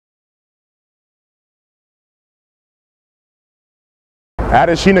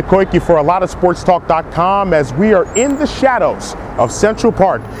Adesina Koiki for ALottaSportsTalk.com as we are in the shadows of Central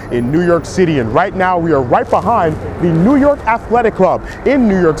Park in New York City. And right now we are right behind the New York Athletic Club in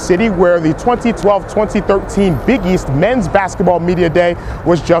New York City, where the 2012-2013 Big East Men's Basketball Media Day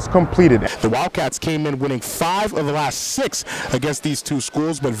was just completed. The Wildcats came in winning 5 of the last 6 against these two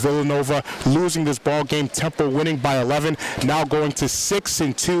schools, but Villanova losing this ball game, Temple winning by 11, now going to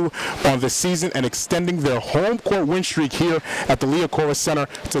 6-2 on the season and extending their home court win streak here at the Liacouras Center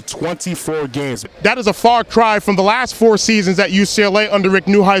to 24 games. That is a far cry from the last 4 seasons at UCLA under Rick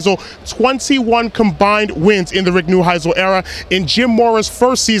Neuheisel. 21 combined wins in the Rick Neuheisel era. In Jim Mora's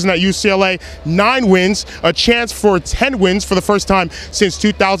first season at UCLA, 9 wins, a chance for 10 wins for the first time since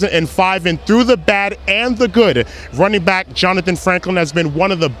 2005. And through the bad and the good, running back Jonathan Franklin has been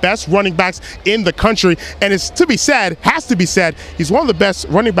one of the best running backs in the country. And it's to be said, has to be said, he's one of the best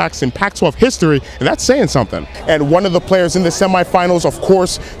running backs in Pac-12 history, and that's saying something. And one of the players in the semifinals, of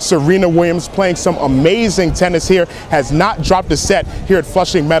course, Serena Williams, playing some amazing tennis here, has not dropped a set here at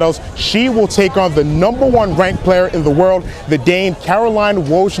Flushing Meadows. She will take on the #1 ranked player in the world, the Dane Caroline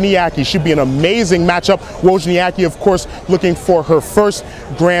Wozniacki. Should be an amazing matchup. Wozniacki, of course, looking for her first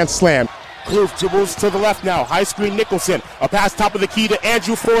Grand Slam. Kloof moves to the left now. High screen Nicholson. A pass top of the key to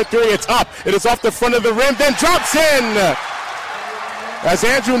Andrew for 3. It's up. It is off the front of the rim, then drops in. As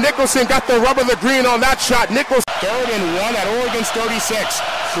Andrew Nicholson got the rub of the green on that shot. Nicholson 3rd and 1 at Oregon's 36.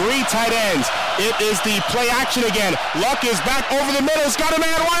 3 tight ends. It is the play action again. Luck is back over the middle. He's got a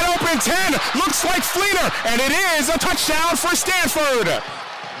man wide open. 10. Looks like Fleener. And it is a touchdown for Stanford.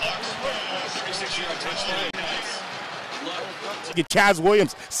 Chaz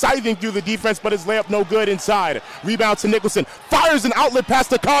Williams scything through the defense, but his layup no good inside. Rebound to Nicholson. Fires an outlet pass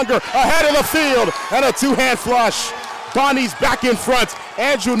to Conger. Ahead of the field. And a 2-hand flush. Donnie's back in front.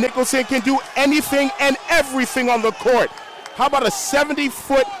 Andrew Nicholson can do anything and everything on the court. How about a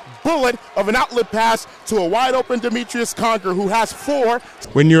 70-foot bullet of an outlet pass to a wide-open Demetrius Conger, who has 4.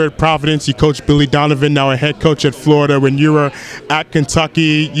 When you're at Providence, you coach Billy Donovan, now a head coach at Florida. When you were at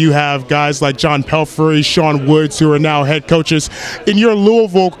Kentucky, you have guys like John Pelphrey, Sean Woods, who are now head coaches. In your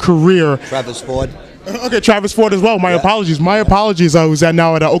Louisville career, Travis Ford. Okay, Travis Ford as well. My apologies. My apologies. I was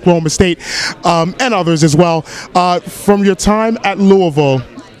now at Oklahoma State and others as well. From your time at Louisville,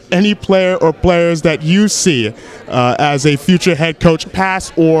 any player or players that you see as a future head coach,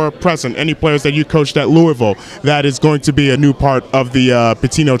 past or present, any players that you coached at Louisville that is going to be a new part of the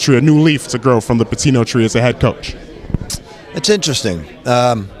Pitino tree, a new leaf to grow from the Pitino tree as a head coach? It's interesting.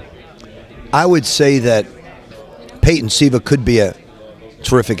 I would say that Peyton Siva could be a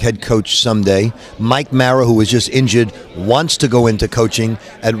terrific head coach someday. Mike Mara, who was just injured, wants to go into coaching.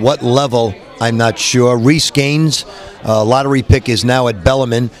 At what level, I'm not sure. Reese Gaines, lottery pick, is now at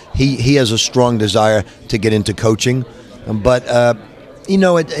Bellarmine. He has a strong desire to get into coaching. But, you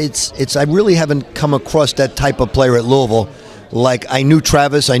know, it's I really haven't come across that type of player at Louisville. Like, I knew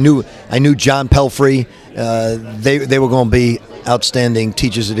Travis, I knew John Pelphrey. They were going to be outstanding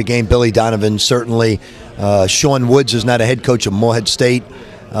teachers of the game. Billy Donovan, certainly. Sean Woods is not a head coach of Morehead State.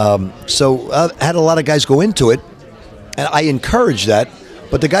 So I had a lot of guys go into it, and I encourage that.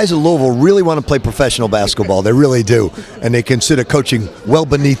 But the guys at Louisville really want to play professional basketball. They really do. And they consider coaching well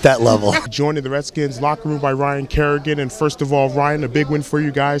beneath that level. Joining the Redskins locker room by Ryan Kerrigan. And first of all, Ryan, a big win for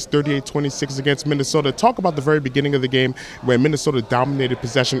you guys, 38-26 against Minnesota. Talk about the very beginning of the game when Minnesota dominated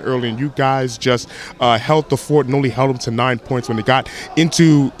possession early and you guys just held the fort and only held them to 9 points when they got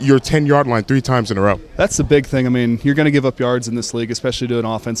into your 10-yard line 3 times in a row. That's the big thing. I mean, you're going to give up yards in this league, especially to an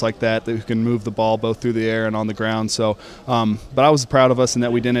offense like that who can move the ball both through the air and on the ground. So, but I was proud of us in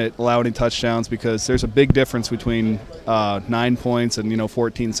that we didn't allow any touchdowns, because there's a big difference between 9 points and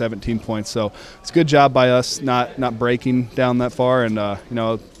 14, 17 points. So it's a good job by us not breaking down that far, and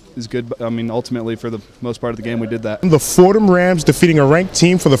is good. I mean, ultimately, for the most part of the game, we did that. The Fordham Rams defeating a ranked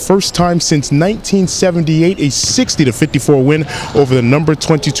team for the first time since 1978, a 60-54 win over the number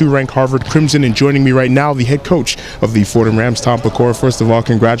 22 ranked Harvard Crimson. And joining me right now, the head coach of the Fordham Rams, Tom Pecora. First of all,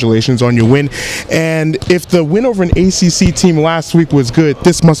 congratulations on your win. And if the win over an ACC team last week was good,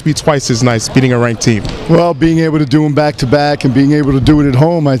 this must be twice as nice, beating a ranked team. Well, being able to do them back-to-back and being able to do it at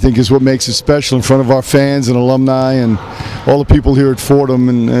home, I think, is what makes it special in front of our fans and alumni and all the people here at Fordham.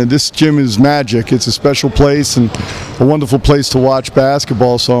 And this gym is magic. It's a special place and a wonderful place to watch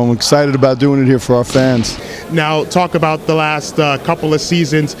basketball, so I'm excited about doing it here for our fans. Now, talk about the last couple of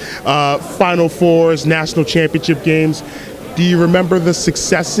seasons, Final Fours, national championship games. Do you remember the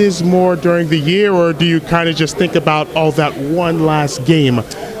successes more during the year, or do you kind of just think about all that one last game?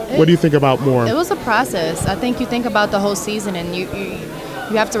 What do you think about more? It was a process. I think you think about the whole season, and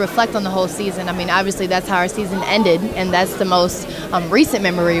you have to reflect on the whole season. I mean, obviously that's how our season ended, and that's the most recent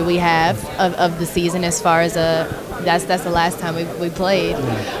memory we have of the season as far as that's the last time we played.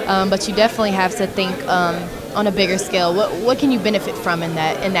 But you definitely have to think on a bigger scale. What can you benefit from in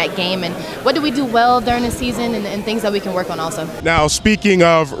that game, and what do we do well during the season, and things that we can work on also. Now, speaking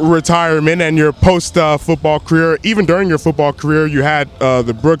of retirement and your post-football career, even during your football career, you had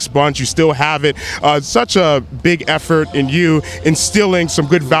the Brooks Bunch. You still have it. Such a big effort in you instilling some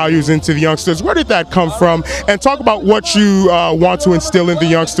good values into the youngsters. Where did that come from? And talk about what you want to instill in the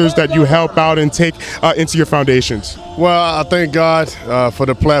youngsters that you help out and take into your foundations. Well, I thank God for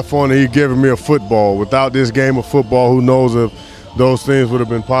the platform that He's given me of football. Without this game of football, who knows if those things would have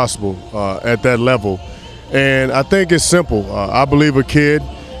been possible at that level. And I think it's simple. I believe a kid,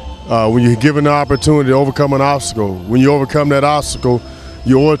 when you're given the opportunity to overcome an obstacle, when you overcome that obstacle,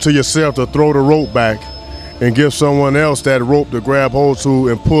 you owe it to yourself to throw the rope back and give someone else that rope to grab hold to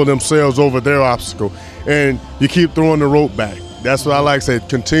and pull themselves over their obstacle. And you keep throwing the rope back. That's what I like to say,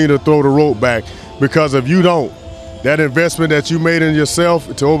 continue to throw the rope back, because if you don't, that investment that you made in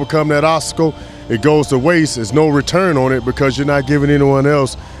yourself to overcome that obstacle, it goes to waste. There's no return on it because you're not giving anyone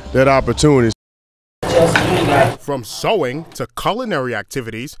else that opportunity. From sewing to culinary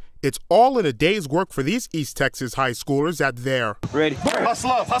activities, it's all in a day's work for these East Texas high schoolers at their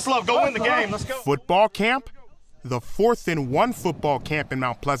Hustle up, go win the game, let's go. Football camp. The 4th and 1 football camp in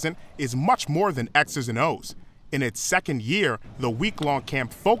Mount Pleasant is much more than X's and O's. In its second year, the week-long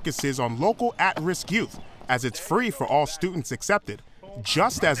camp focuses on local at-risk youth, as it's free for all students accepted.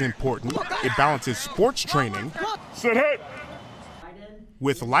 Just as important, it balances sports training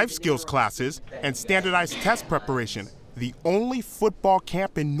with life skills classes and standardized test preparation, the only football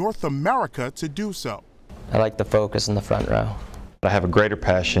camp in North America to do so. I like the focus in the front row. I have a greater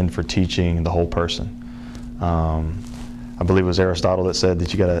passion for teaching the whole person. I believe it was Aristotle that said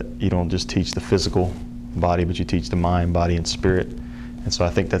that you don't just teach the physical body, but you teach the mind, body, and spirit. And so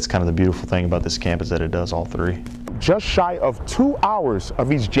I think that's kind of the beautiful thing about this camp, is that it does all three. Just shy of 2 hours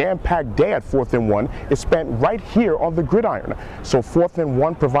of each jam-packed day at 4th and 1 is spent right here on the gridiron. So 4th and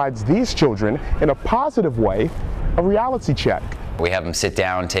 1 provides these children, in a positive way, a reality check. We have them sit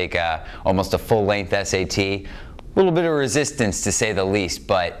down, take almost a full-length SAT. A little bit of resistance, to say the least,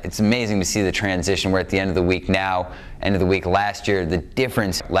 but it's amazing to see the transition. We're at the end of the week now, end of the week last year. The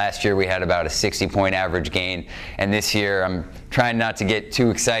difference, last year we had about a 60-point average gain, and this year I'm trying not to get too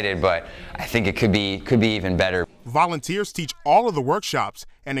excited, but I think it could be even better. Volunteers teach all of the workshops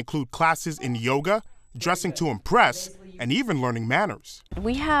and include classes in yoga, dressing to impress, and even learning manners.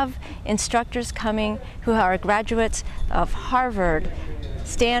 We have instructors coming who are graduates of Harvard,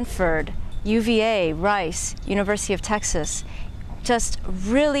 Stanford, UVA, Rice, University of Texas, just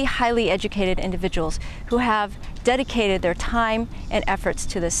really highly educated individuals who have dedicated their time and efforts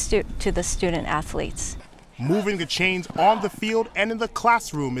to the student athletes. Moving the chains on the field and in the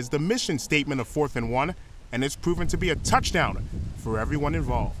classroom is the mission statement of 4th and 1, and it's proven to be a touchdown for everyone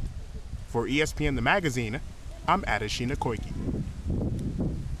involved. For ESPN The Magazine, I'm Adesina Koiki.